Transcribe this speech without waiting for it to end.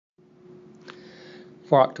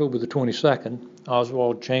For October the 22nd,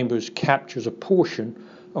 Oswald Chambers captures a portion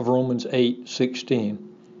of Romans 8:16,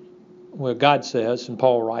 where God says, and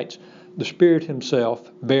Paul writes, "The Spirit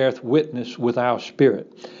himself beareth witness with our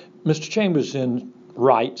spirit." Mr. Chambers then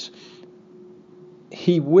writes,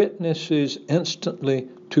 "He witnesses instantly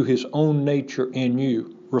to his own nature in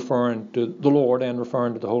you," referring to the Lord and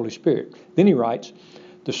referring to the Holy Spirit. Then he writes,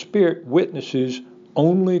 "The Spirit witnesses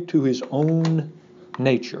only to his own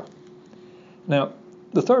nature." Now,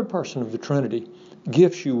 the third person of the Trinity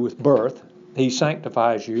gifts you with birth. He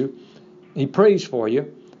sanctifies you. He prays for you.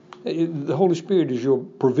 The Holy Spirit is your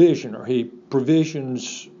provisioner. He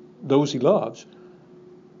provisions those he loves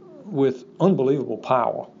with unbelievable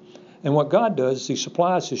power. And what God does is he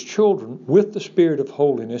supplies his children with the Spirit of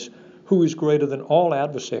holiness, who is greater than all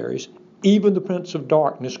adversaries, even the prince of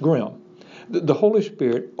darkness, Grim. The Holy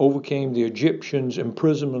Spirit overcame the Egyptians'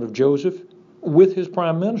 imprisonment of Joseph with his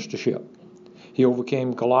prime ministership. He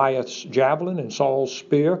overcame Goliath's javelin and Saul's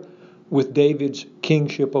spear with David's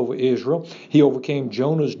kingship over Israel. He overcame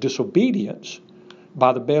Jonah's disobedience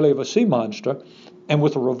by the belly of a sea monster and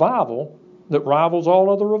with a revival that rivals all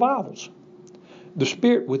other revivals. The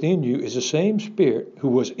Spirit within you is the same Spirit who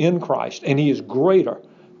was in Christ, and he is greater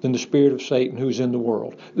than the spirit of Satan who's in the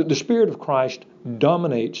world. The Spirit of Christ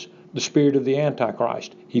dominates the spirit of the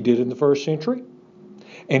Antichrist. He did in the first century,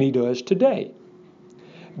 and he does today.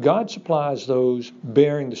 God supplies those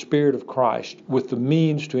bearing the Spirit of Christ with the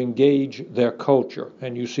means to engage their culture,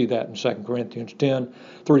 and you see that in 2 Corinthians 10,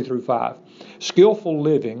 3 through 5. Skillful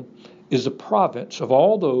living is the province of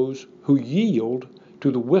all those who yield to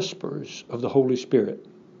the whispers of the Holy Spirit.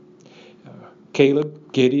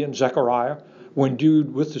 Caleb, Gideon, Zechariah were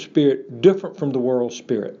endued with the Spirit different from the world's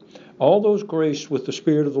spirit. All those graced with the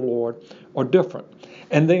Spirit of the Lord are different,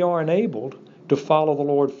 and they are enabled to follow the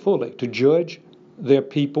Lord fully, to judge their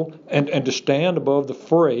people, and to stand above the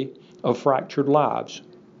fray of fractured lives.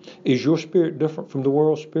 Is your spirit different from the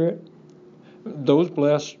world's spirit? Those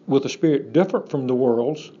blessed with a spirit different from the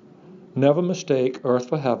world's never mistake earth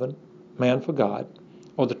for heaven, man for God,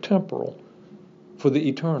 or the temporal for the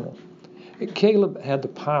eternal. Caleb had the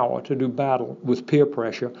power to do battle with peer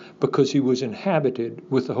pressure because he was inhabited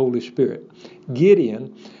with the Holy Spirit.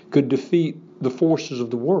 Gideon could defeat the forces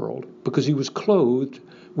of the world because he was clothed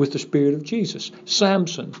with the Spirit of Jesus.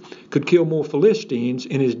 Samson could kill more Philistines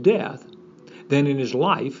in his death than in his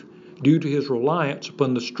life due to his reliance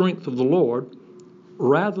upon the strength of the Lord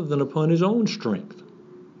rather than upon his own strength.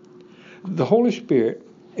 The Holy Spirit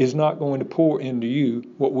is not going to pour into you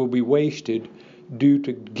what will be wasted due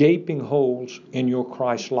to gaping holes in your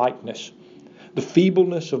Christ-likeness. The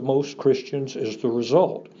feebleness of most Christians is the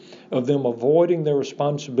result of them avoiding their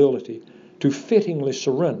responsibility to fittingly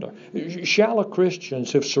surrender. Shallow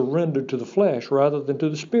Christians have surrendered to the flesh rather than to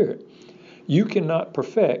the Spirit. You cannot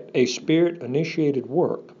perfect a Spirit-initiated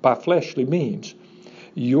work by fleshly means.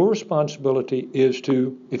 Your responsibility is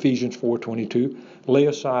to, Ephesians 4:22, lay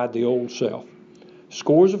aside the old self.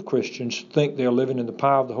 Scores of Christians think they are living in the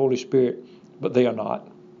power of the Holy Spirit, but they are not.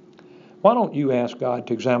 Why don't you ask God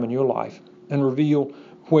to examine your life and reveal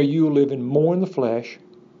where you are living more in the flesh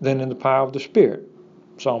than in the power of the Spirit?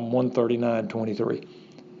 Psalm 139:23.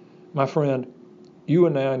 My friend, you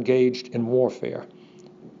are now engaged in warfare,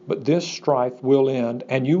 but this strife will end,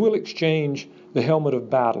 and you will exchange the helmet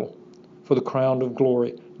of battle for the crown of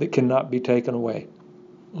glory that cannot be taken away.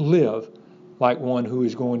 Live like one who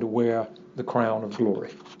is going to wear the crown of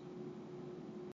glory.